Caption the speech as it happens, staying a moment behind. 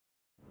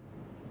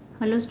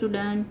Hello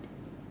student,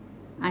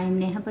 I am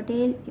Neha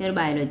Patel, your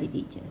biology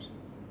teacher.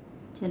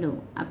 ચલો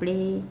આપણે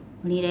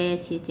ભણી રહ્યા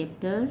છીએ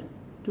ચેપ્ટર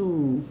 2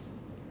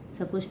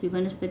 સપુષ્પી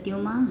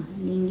વનસ્પતિઓમાં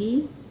લિંગી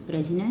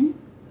પ્રજનન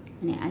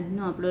અને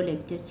આજનો આપણો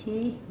લેક્ચર છે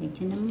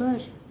લેક્ચર નંબર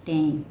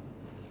 10.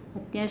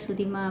 અત્યાર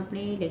સુધીમાં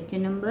આપણે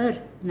લેક્ચર નંબર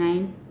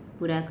 9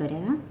 પૂરા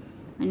કર્યા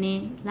અને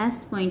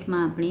લાસ્ટ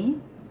પોઈન્ટમાં આપણે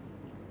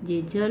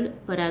જે જલ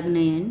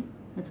પરાગનયન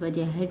અથવા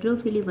જે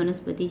હાઇડ્રોફિલી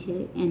વનસ્પતિ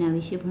છે એના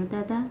વિશે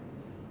ભણતા હતા.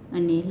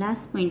 અને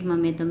લાસ્ટ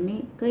પોઈન્ટમાં મેં તમને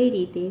કઈ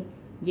રીતે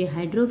જે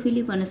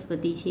હાઇડ્રોફિલી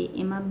વનસ્પતિ છે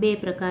એમાં બે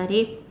પ્રકારે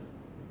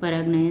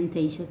પરાગનયન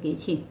થઈ શકે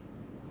છે.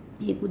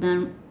 એક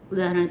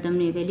ઉદાહરણ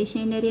તમને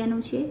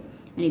વેલિસેનેરિયાનું છે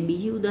અને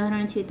બીજું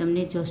ઉદાહરણ છે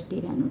તમને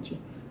જોસ્ટેરાનું છે.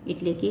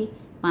 એટલે કે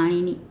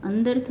પાણીની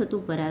અંદર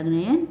થતું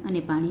પરાગનયન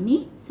અને પાણીની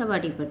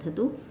સપાટી પર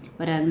થતું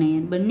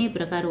પરાગનયન બંને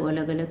પ્રકારો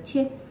અલગ અલગ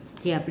છે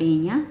જે આપણે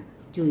અહીંયા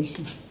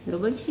જોઈશું.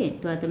 બરાબર છે?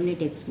 તો આ તમને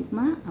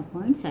ટેક્સ્ટબુકમાં આ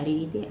પોઈન્ટ સારી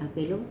રીતે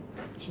આપેલો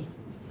છે.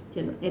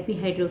 ચલો,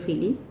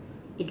 એપિહાઇડ્રોફિલી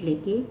એટલે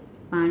કે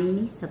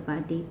પાણીની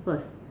સપાટી પર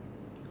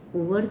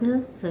ઓવર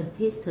ધ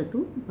સરફેસ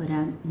થતું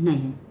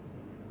પરાગનયન.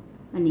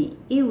 અને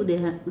એ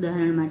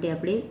ઉદાહરણ માટે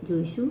આપણે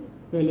જોઈશું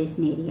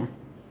વેલેસનેરિયા.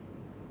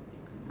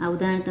 આ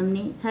ઉદાહરણ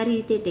તમને સારી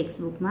રીતે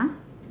ટેક્સ્ટબુકમાં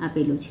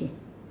આપેલું છે.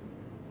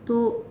 તો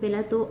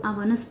પહેલાં તો આ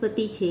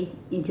વનસ્પતિ છે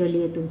એ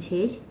જલીય તો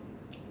છે જ,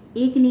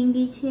 એક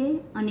લિંગી છે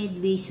અને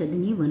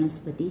દ્વિસદની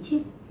વનસ્પતિ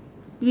છે.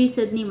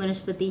 દ્વિસદની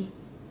વનસ્પતિ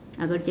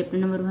આગળ ચેપ્ટર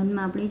નંબર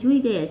 1માં આપણે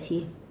જોઈ ગયા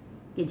છીએ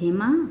કે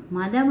જેમાં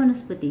માદા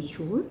વનસ્પતિ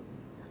છોડ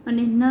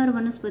અને નર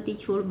વનસ્પતિ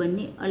છોડ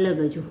બંને અલગ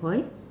જ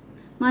હોય.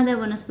 માદા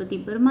વનસ્પતિ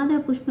પર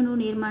માદા પુષ્પનું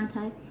નિર્માણ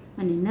થાય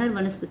અને નર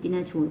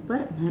વનસ્પતિના છોડ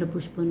પર નર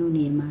પુષ્પનું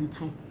નિર્માણ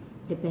થાય.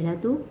 એટલે પહેલાં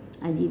તો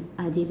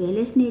આ જે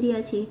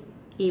વેલેસનેરિયા છે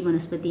એ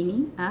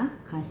વનસ્પતિની આ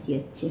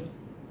ખાસિયત છે.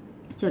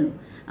 ચલો,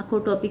 આખો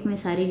ટોપિક મેં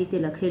સારી રીતે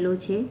લખેલો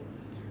છે.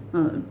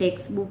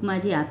 ટેક્સ્ટબુકમાં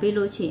જે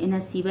આપેલો છે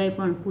એના સિવાય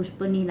પણ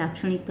પુષ્પની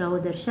લાક્ષણિકતાઓ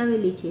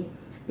દર્શાવેલી છે.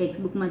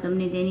 ટેક્સ્ટબુકમાં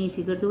તમને તેની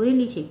ફિગર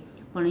દોરેલી છે,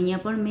 પણ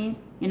અહીંયા પણ મેં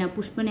એના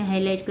પુષ્પને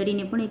હાઇલાઇટ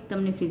કરીને પણ એક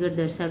તમને ફિગર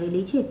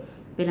દર્શાવેલી છે.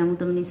 પહેલાં હું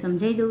તમને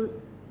સમજાવી દઉં,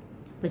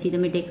 પછી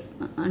તમે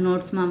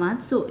નોટ્સમાં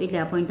વાંચશો એટલે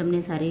આ પોઈન્ટ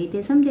તમને સારી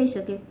રીતે સમજાઈ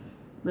શકે.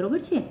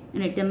 બરાબર છે?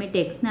 અને તમે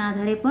ટેક્સ્ટના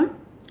આધારે પણ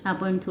આ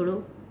પોઈન્ટ થોડો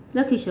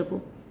લખી શકો.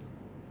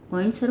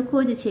 પોઈન્ટ સરખો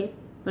જ છે,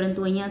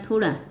 પરંતુ અહીંયા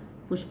થોડા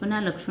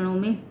પુષ્પના લક્ષણો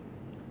મેં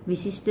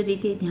વિશિષ્ટ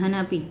રીતે ધ્યાન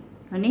આપી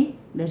અને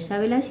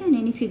દર્શાવેલા છે અને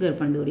એની ફિગર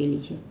પણ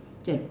દોરેલી છે.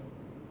 ચલો,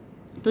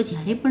 તો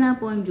જ્યારે પણ આ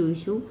પોઈન્ટ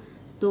જોઈશું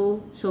તો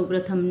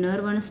સૌપ્રથમ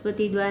નર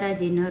વનસ્પતિ દ્વારા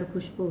જે નર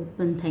પુષ્પો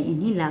ઉત્પન્ન થાય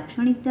એની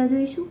લાક્ષણિકતા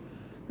જોઈશું.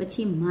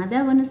 પછી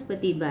માદા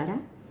વનસ્પતિ દ્વારા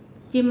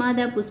જે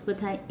માદા પુષ્પ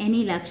થાય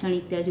એની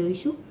લાક્ષણિકતા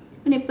જોઈશું.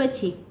 અને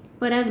પછી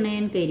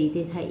પરાગનયન કઈ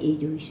રીતે થાય એ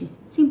જોઈશું.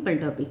 સિમ્પલ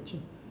ટોપિક છે.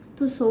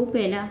 તો સૌ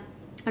પહેલાં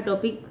આ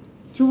ટોપિક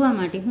જોવા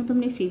માટે હું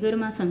તમને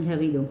ફિગરમાં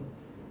સમજાવી દઉં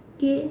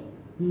કે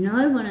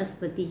નર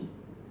વનસ્પતિ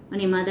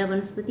અને માદા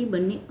વનસ્પતિ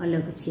બંને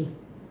અલગ છે.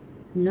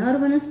 નર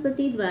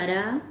વનસ્પતિ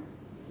દ્વારા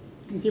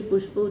જે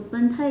પુષ્પ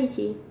ઉત્પન્ન થાય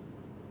છે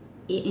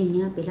એ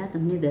અહીંયા પહેલાં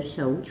તમને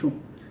દર્શાવું છું.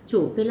 જો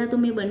પહેલાં તો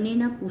મેં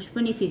બંનેના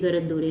પુષ્પની ફિગર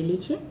જ દોરેલી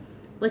છે,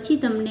 પછી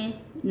તમને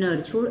નર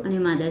છોડ અને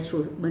માદા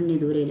છોડ બંને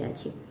દોરેલા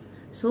છે.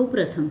 સૌ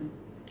પ્રથમ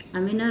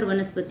અમે નર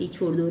વનસ્પતિ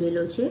છોડ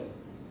દોરેલો છે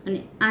અને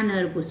આ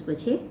નર પુષ્પ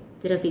છે.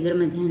 જરા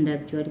ફિગરમાં ધ્યાન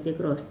રાખજો, આ રીતે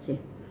ક્રોસ છે.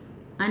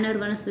 આ નર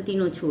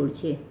વનસ્પતિનો છોડ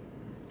છે,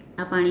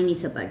 આ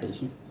પાણીની સપાટી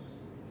છે.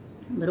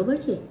 બરાબર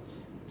છે?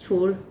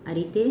 છોડ આ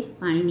રીતે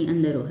પાણીની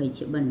અંદર હોય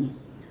છે બંને.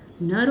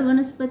 નર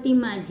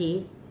વનસ્પતિમાં જે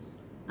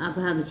આ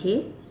ભાગ છે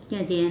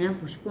ત્યાં જે એના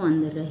પુષ્પો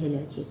અંદર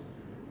રહેલા છે,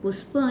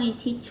 પુષ્પ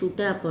અહીંથી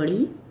છૂટા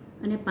પડી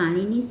અને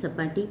પાણીની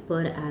સપાટી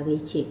પર આવે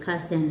છે.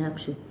 ખાસ ધ્યાન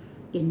રાખશો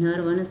કે નર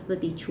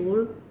વનસ્પતિ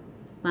છોડ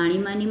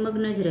પાણીમાં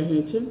નિમગ્ન જ રહે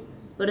છે,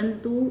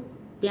 પરંતુ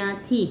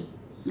ત્યાંથી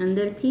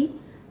અંદરથી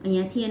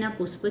અહીંયાથી એના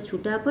પુષ્પ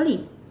છૂટા પડી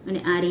અને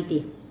આ રીતે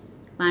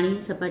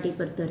પાણીની સપાટી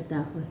પર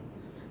તરતા હોય.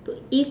 તો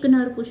એક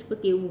નર પુષ્પ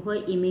કેવું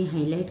હોય એ મેં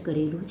હાઇલાઇટ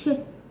કરેલું છે.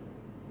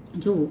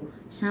 જુઓ,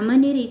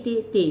 સામાન્ય રીતે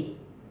તે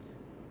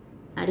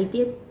આ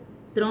રીતે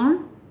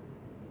 3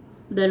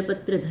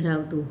 દલપત્ર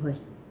ધરાવતું હોય.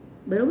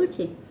 બરાબર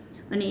છે?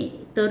 અને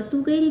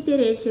તરતું કઈ રીતે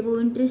રહે છે? બહુ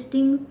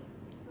ઇન્ટરેસ્ટિંગ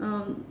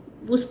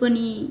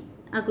પુષ્પની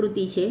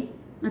આકૃતિ છે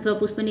અથવા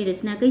પુષ્પની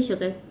રચના કહી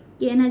શકાય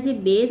કે એના જે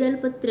 2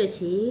 દલપત્ર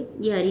છે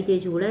એ આ રીતે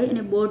જોડાય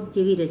અને બોટ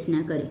જેવી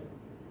રચના કરે.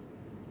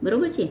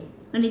 બરાબર છે?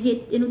 અને જે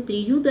એનું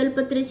ત્રીજું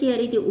દલપત્ર છે આ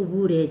રીતે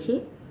ઊભું રહે છે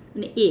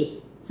અને એ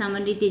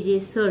સામાન્ય રીતે જે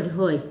સઢ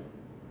હોય,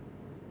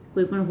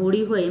 કોઈ પણ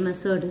હોડી હોય એમાં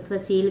સઢ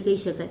અથવા સેલ કહી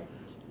શકાય,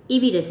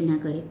 એવી રચના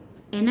કરે.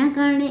 એના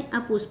કારણે આ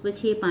પુષ્પ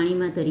છે એ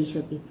પાણીમાં તરી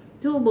શકે.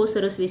 જો બહુ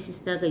સરસ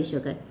વિશેષતા કહી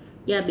શકાય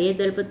કે આ 2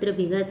 દલપત્ર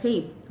ભેગા થઈ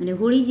અને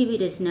હોડી જેવી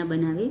રચના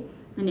બનાવે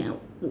અને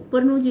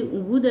ઉપરનું જે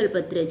ઊભું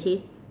દલપત્ર છે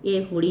એ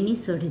હોડીની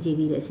સઢ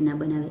જેવી રચના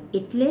બનાવે.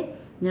 એટલે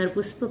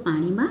નરપુષ્પ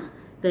પાણીમાં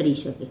તરી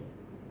શકે.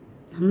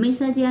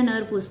 હંમેશા જે આ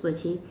નરપુષ્પ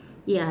છે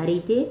એ આ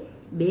રીતે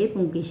 2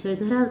 પુંકેસર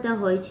ધરાવતા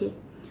હોય છે.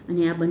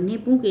 અને આ બંને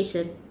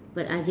પુંકેસર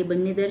પર આ જે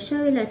બંને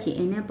દર્શાવેલા છે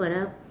એના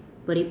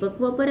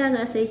પરિપક્વ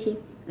પરાગાશય છે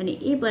અને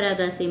એ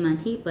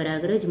પરાગાશયમાંથી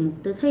પરાગરજ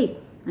મુક્ત થઈ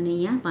અને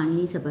અહીંયા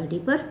પાણીની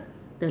સપાટી પર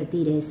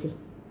તરતી રહેશે.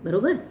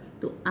 બરાબર.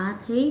 તો આ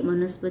થઈ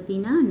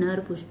વનસ્પતિના નર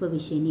પુષ્પ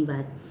વિશેની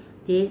વાત,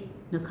 જે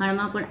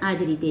લખાણમાં પણ આ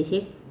જ રીતે છે,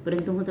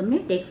 પરંતુ હું તમને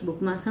ટેક્સ્ટ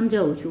બુકમાં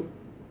સમજાવું છું.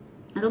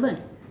 બરાબર,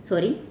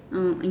 સોરી,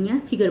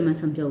 અહીંયા ફિગરમાં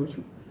સમજાવું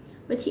છું.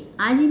 પછી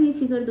આ જે મેં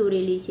ફિગર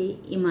દોરેલી છે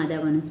એ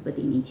માદા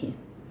વનસ્પતિની છે.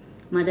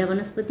 માદા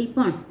વનસ્પતિ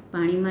પણ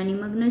પાણીમાં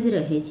નિમગ્ન જ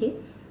રહે છે,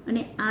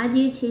 અને આ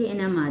જે છે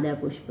એના માદા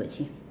પુષ્પ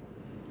છે.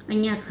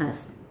 અહીંયા ખાસ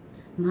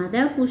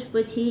માદા પુષ્પ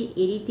છે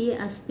એ રીતે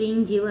આ સ્પ્રિંગ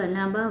જેવા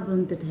લાંબા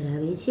વૃંત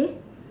ધરાવે છે,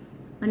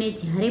 અને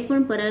જ્યારે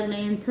પણ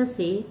પરાગનયન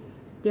થશે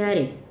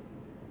ત્યારે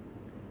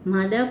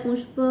માદા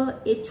પુષ્પ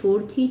એ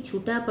છોડથી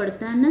છૂટા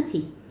પડતા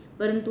નથી,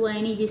 પરંતુ આ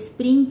એની જે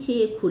સ્પ્રિંગ છે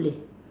એ ખુલે,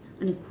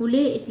 અને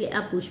ખુલે એટલે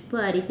આ પુષ્પ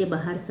આ રીતે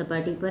બહાર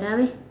સપાટી પર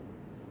આવે,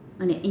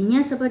 અને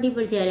અહીંયા સપાટી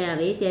પર જ્યારે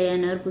આવે ત્યારે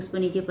આ નર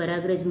પુષ્પની જે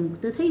પરાગરજ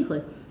મુક્ત થઈ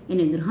હોય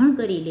એને ગ્રહણ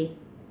કરી લે,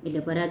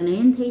 એટલે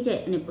પરાગનયન થઈ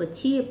જાય, અને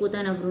પછી એ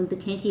પોતાના વૃંત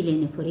ખેંચી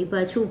લઈને ફરી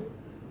પાછું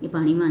એ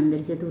પાણીમાં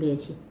અંદર જતું રહે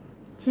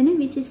છે ને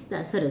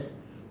વિશેષતા. સરસ.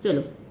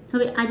 ચલો,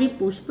 હવે આ જે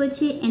પુષ્પ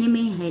છે એને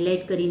મેં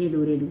હાઇલાઇટ કરીને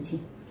દોરેલું છે.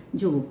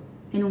 જુઓ,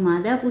 એનું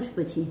માદા પુષ્પ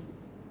છે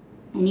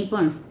એની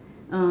પણ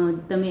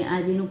તમે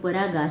આ જેનું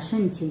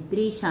પરાગાસન છે,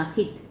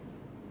 ત્રિશાખિત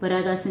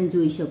પરાગાસન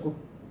જોઈ શકો.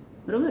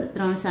 બરાબર,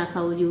 3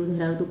 શાખાઓ જેવું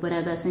ધરાવતું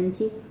પરાગાસન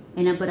છે.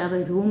 એના પર આવે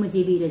રોમ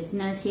જેવી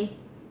રચના છે,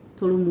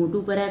 થોડું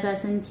મોટું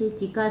પરાગાસન છે,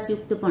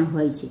 ચિકાસયુક્ત પણ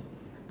હોય છે.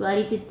 તો આ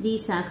રીતે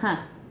ત્રિશાખા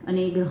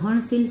અને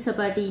ગ્રહણશીલ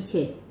સપાટી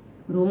છે,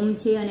 રોમ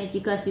છે અને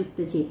ચિકાસયુક્ત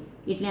છે,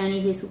 એટલે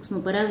આની જે સૂક્ષ્મ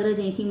પરાગરજ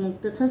અહીંથી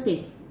મુક્ત થશે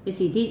એ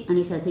સીધી જ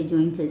આની સાથે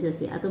જોઈન્ટ થઈ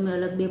જશે. આ તો મેં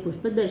અલગ 2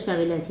 પુષ્પ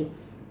દર્શાવેલા છે.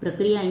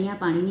 પ્રક્રિયા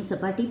અહીંયા પાણીની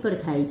સપાટી પર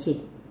થાય છે.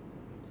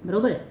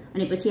 બરાબર,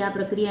 અને પછી આ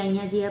પ્રક્રિયા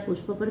અહીંયા જે આ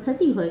પુષ્પ પર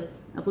થતી હોય,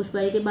 આ પુષ્પ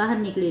આ રીતે બહાર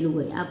નીકળેલું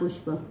હોય આ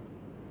પુષ્પ,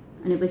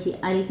 અને પછી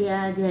આ રીતે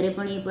આ જ્યારે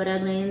પણ એ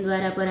પરાગનયન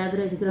દ્વારા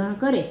પરાગરજ ગ્રહણ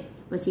કરે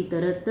પછી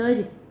તરત જ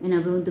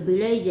એના વૃંત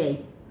ભીડાઈ જાય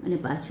અને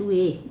પાછું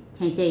એ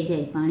ખેંચાઈ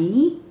જાય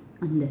પાણીની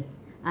અંદર.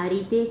 આ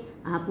રીતે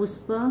આ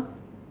પુષ્પ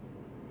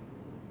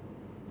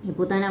એ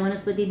પોતાના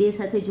વનસ્પતિ દેહ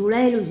સાથે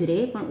જોડાયેલું જ રહે,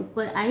 પણ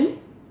ઉપર આવી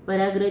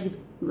પરાગરજ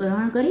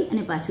ગ્રહણ કરી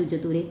અને પાછું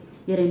જતું રહે.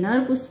 જ્યારે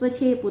નર પુષ્પ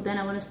છે એ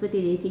પોતાના વનસ્પતિ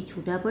દેહથી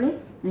છૂટા પડે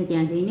અને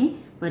ત્યાં જઈને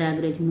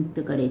પરાગરજ મુક્ત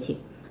કરે છે.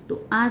 તો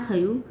આ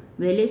થયું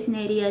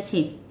વેલેસનેરિયા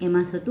છે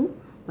એમાં થતું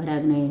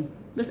પરાગનયન.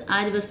 બસ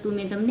આ જ વસ્તુ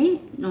મેં તમને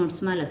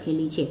નોટ્સમાં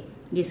લખેલી છે,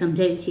 જે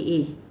સમજાયું છે એ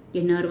જ, કે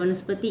નર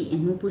વનસ્પતિ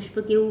એનું પુષ્પ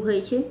કેવું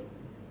હોય છે,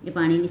 એ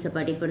પાણીની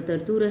સપાટી પર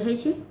તરતું રહે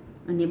છે,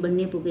 અને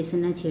બંને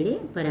પુકેશનના છેડે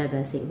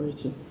પરાગાશય હોય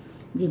છે.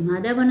 જે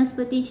માદા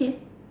વનસ્પતિ છે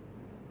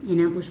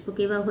એના પુષ્પ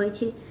કેવા હોય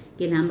છે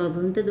કે લાંબા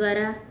વૃંત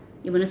દ્વારા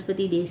એ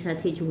વનસ્પતિ દેહ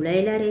સાથે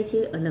જોડાયેલા રહે છે,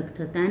 અલગ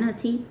થતા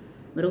નથી.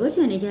 બરાબર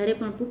છે. અને જ્યારે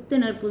પણ પુખ્ત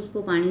નર પુષ્પ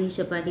પાણીની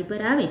સપાટી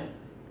પર આવે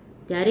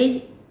ત્યારે જ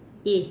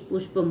એ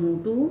પુષ્પ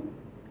મોટું,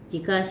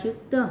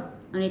 ચિકાસયુક્ત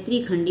અને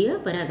ત્રિખંડીય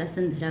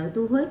પરાગાસન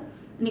ધરાવતું હોય.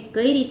 અને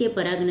કઈ રીતે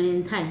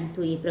પરાગનયન થાય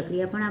તો એ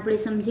પ્રક્રિયા પણ આપણે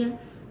સમજ્યા,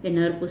 કે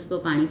નર પુષ્પ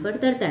પાણી પર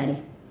તરતા રહે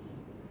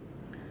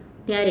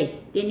ત્યારે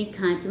તેની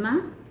ખાંચમાં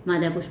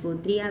માદા પુષ્પ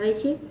ઉતરી આવે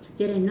છે.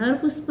 જ્યારે નર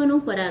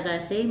પુષ્પનું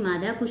પરાગાશય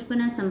માદા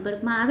પુષ્પના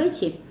સંપર્કમાં આવે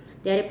છે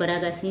ત્યારે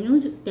પરાગાશયનું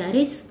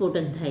ત્યારે જ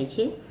સ્ફોટન થાય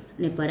છે,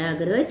 અને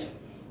પરાગરજ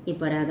એ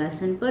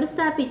પરાગાસન પર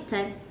સ્થાપિત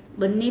થાય.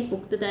 બંને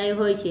પુખ્તતાએ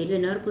હોય છે, એટલે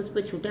નર પુષ્પ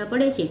છૂટા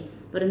પડે છે,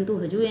 પરંતુ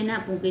હજુ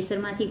એના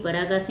પુંકેસરમાંથી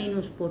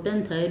પરાગાશયનું સ્ફોટન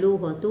થયેલું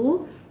હોતું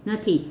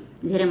નથી.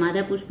 જ્યારે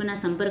માદા પુષ્પના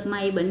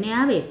સંપર્કમાં એ બંને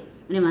આવે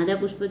અને માદા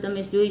પુષ્પ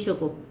તમે જોઈ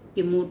શકો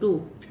કે મોટું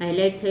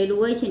હાઇલાઇટ થયેલું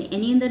હોય છે ને,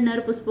 એની અંદર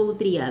નરપુષ્પ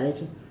ઉતરી આવે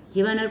છે.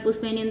 જેવા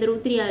નરપુષ્પ એની અંદર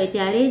ઉતરી આવે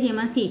ત્યારે જ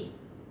એમાંથી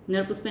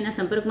નરપુષ્પના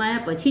સંપર્કમાં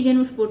આવ્યા પછી જ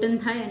એનું સ્ફોટન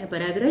થાય અને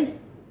પરાગરજ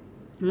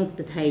મુક્ત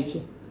થાય છે.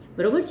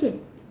 બરોબર છે.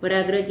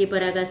 પરાગરજ એ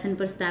પરાગાસન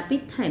પર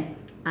સ્થાપિત થાય.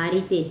 આ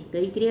રીતે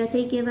કઈ ક્રિયા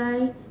થઈ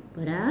કહેવાય?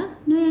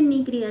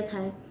 પરાગનયનની ક્રિયા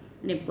થાય.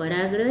 અને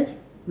પરાગરજ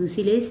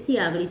મ્યુસિલેસથી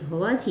આવૃત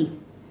હોવાથી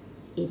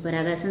એ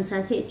પરાગાસન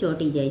સાથે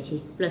ચોંટી જાય છે.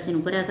 પ્લસ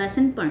એનું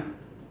પરાગાસન પણ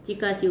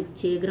ચિકાસયુક્ત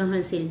છે,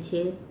 ગ્રહણશીલ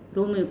છે,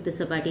 રોમયુક્ત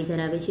સપાટી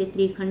ધરાવે છે,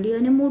 ત્રિખંડી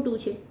અને મોટું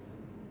છે.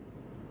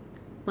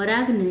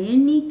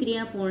 પરાગનયનની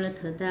ક્રિયા પૂર્ણ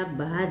થતા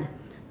બાદ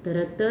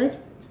તરત જ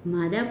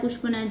માદા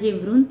પુષ્પના જે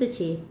વૃંત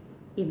છે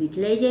એ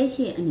વીટલાઈ જાય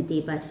છે અને તે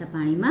પાછા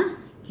પાણીમાં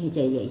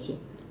ખેંચાઈ જાય છે.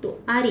 તો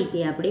આ રીતે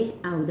આપણે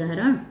આ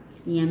ઉદાહરણ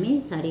અહીંયા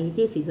મેં સારી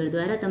રીતે ફિગર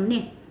દ્વારા તમને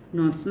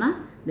નોટ્સમાં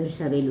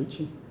દર્શાવેલું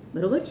છે.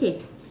 બરોબર છે.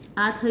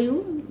 આ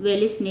થયું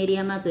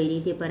વેલેસનેરિયામાં કઈ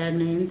રીતે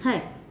પરાગનયન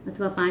થાય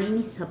અથવા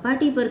પાણીની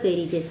સપાટી પર કઈ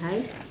રીતે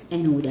થાય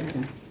એનું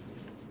ઉદાહરણ.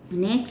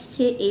 નેક્સ્ટ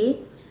છે એ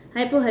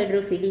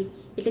હાઇપોહાઇડ્રોફિલી,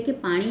 એટલે કે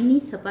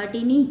પાણીની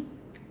સપાટીની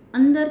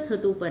અંદર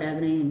થતું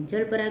પરાગનયન,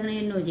 જળ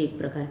પરાગનયનનો જ એક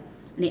પ્રકાર.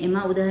 અને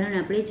એમાં ઉદાહરણ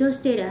આપણે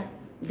જોસ્ટેરા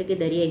એટલે કે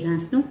દરિયાઈ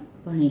ઘાસનું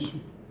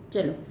ભણીશું.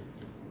 ચલો,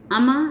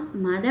 આમાં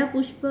માદા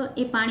પુષ્પ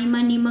એ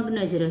પાણીમાં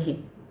નિમગ્ન જ રહે.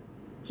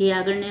 જે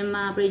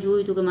આગળનામાં આપણે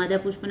જોયું હતું કે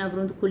માદા પુષ્પના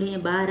વૃંત ખુલીને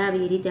બહાર આવે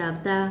એ રીતે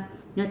આવતા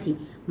નથી.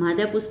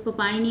 માદા પુષ્પ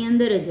પાણીની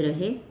અંદર જ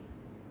રહે.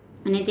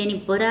 અને તેની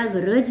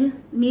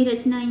પરાગરજની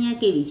રચના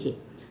અહીંયા કેવી છે?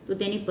 તો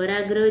તેની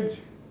પરાગરજ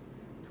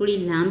થોડી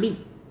લાંબી,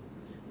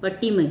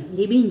 પટ્ટીમય,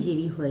 રિબિન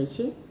જેવી હોય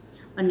છે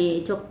અને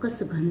ચોક્કસ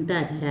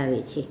ઘનતા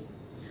ધરાવે છે.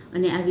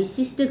 અને આ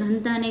વિશિષ્ટ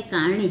ઘનતાને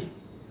કારણે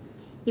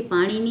એ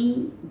પાણીની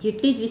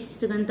જેટલી જ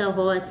વિશિષ્ટ ઘનતા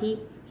હોવાથી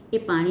એ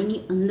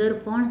પાણીની અંદર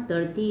પણ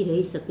તરતી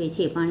રહી શકે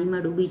છે,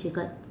 પાણીમાં ડૂબી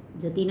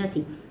જતી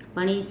નથી.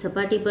 પાણી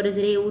સપાટી પર જ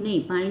રહે એવું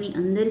નહીં, પાણીની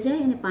અંદર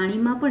જાય અને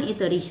પાણીમાં પણ એ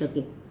તરી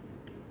શકે.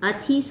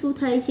 આથી શું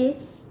થાય છે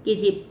કે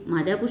જે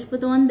માદા પુષ્પ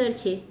તો અંદર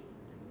છે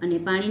અને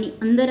પાણીની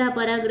અંદર આ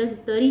પરાગરજ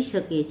તરી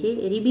શકે છે,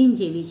 રિબિન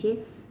જેવી છે,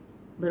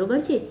 બરોબર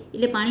છે.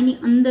 એટલે પાણીની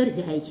અંદર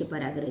જાય છે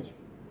પરાગરજ,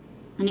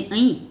 અને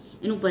અહીં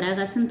એનું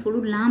પરાગાસન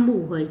થોડું લાંબુ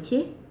હોય છે,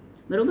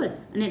 બરોબર.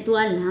 અને તો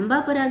આ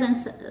લાંબા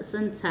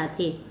પરાગાસન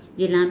સાથે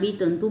જે લાંબી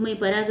તંતુમય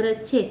પરાગરજ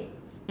છે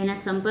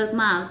એના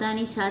સંપર્કમાં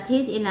આવતાની સાથે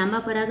જ એ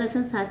લાંબા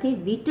પરાગાસન સાથે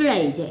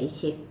વીંટળાઈ જાય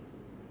છે,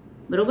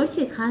 બરોબર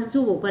છે. ખાસ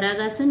જુઓ,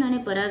 પરાગાસન અને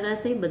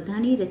પરાગાશય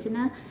બધાની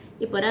રચના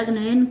એ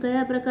પરાગનયન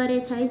કયા પ્રકારે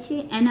થાય છે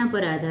એના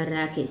પર આધાર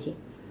રાખે છે.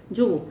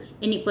 જુઓ,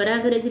 એની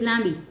પરાગરજ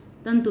લાંબી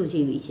તંતુ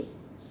જેવી છે,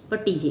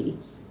 પટ્ટી જેવી,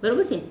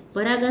 બરોબર છે.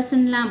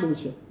 પરાગાસન લાંબુ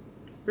છે,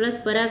 પ્લસ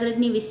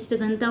પરાગરજની વિશિષ્ટ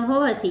ઘનતા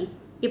હોવાથી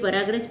એ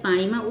પરાગરજ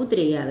પાણીમાં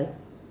ઉતરી આવે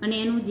અને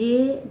એનું જે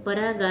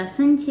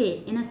પરાગાસન છે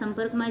એના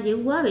સંપર્કમાં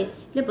જેવું આવે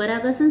એટલે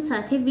પરાગાસન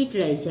સાથે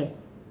વીંટળાઈ જાય,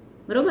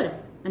 બરોબર.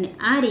 અને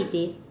આ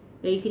રીતે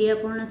કઈ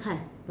ક્રિયા પૂર્ણ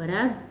થાય?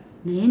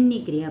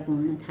 પરાગનયનની ક્રિયા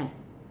પૂર્ણ થાય.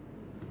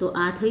 તો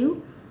આ થયું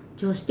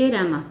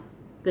જોસ્ટેરામાં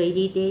કઈ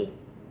રીતે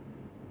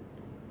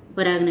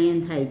પરાગનયન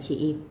થાય છે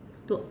એ.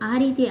 તો આ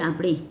રીતે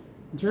આપણે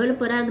જળ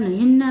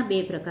પરાગનયનના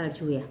 2 પ્રકાર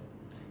જોયા.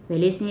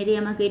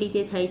 વેલેસ્નેરિયામાં કઈ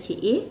રીતે થાય છે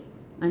એ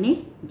અને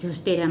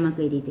જોસ્ટેરામાં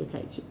કઈ રીતે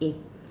થાય છે એ.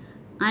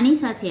 આની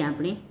સાથે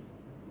આપણે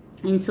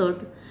ઇન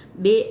શોર્ટ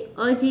 2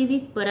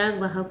 અજૈવિક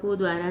પરાગવાહકો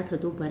દ્વારા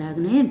થતું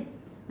પરાગનયન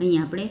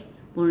અહીં આપણે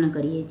પૂર્ણ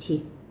કરીએ છીએ.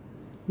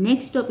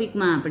 નેક્સ્ટ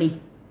ટોપિકમાં આપણે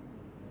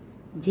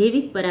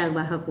જૈવિક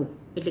પરાગવાહકો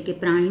એટલે કે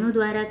પ્રાણીઓ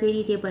દ્વારા કઈ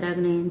રીતે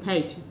પરાગનયન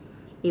થાય છે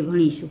એ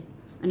ભણીશું.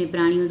 અને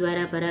પ્રાણીઓ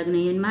દ્વારા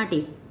પરાગનયન માટે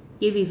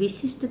કેવી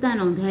વિશિષ્ટતા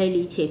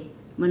નોંધાયેલી છે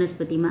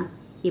વનસ્પતિમાં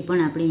એ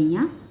પણ આપણે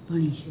અહીંયા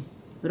ભણીશું,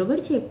 બરોબર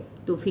છે.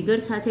 તો ફિગર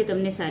સાથે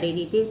તમને સારી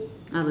રીતે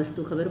આ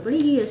વસ્તુ ખબર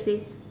પડી ગઈ હશે.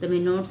 તમે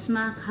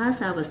નોટ્સમાં ખાસ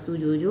આ વસ્તુ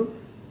જોજો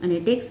અને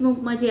ટેક્સ્ટ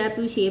બુકમાં જે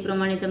આપ્યું છે એ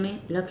પ્રમાણે તમે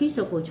લખી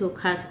શકો છો.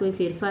 ખાસ કોઈ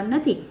ફેરફાર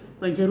નથી,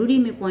 પણ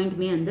જરૂરી પોઈન્ટ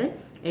મેં અંદર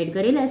એડ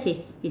કરેલા છે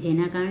કે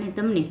જેના કારણે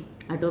તમને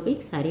આ ટોપિક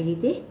સારી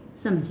રીતે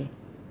સમજાય.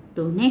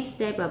 તો નેક્સ્ટ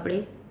ટાઈપ આપણે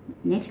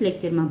નેક્સ્ટ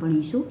લેક્ચરમાં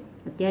ભણીશું.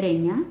 અત્યારે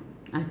અહીંયા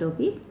આ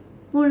ટોપિક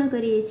પૂર્ણ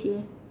કરીએ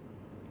છીએ.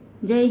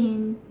 જય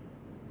હિન્દ.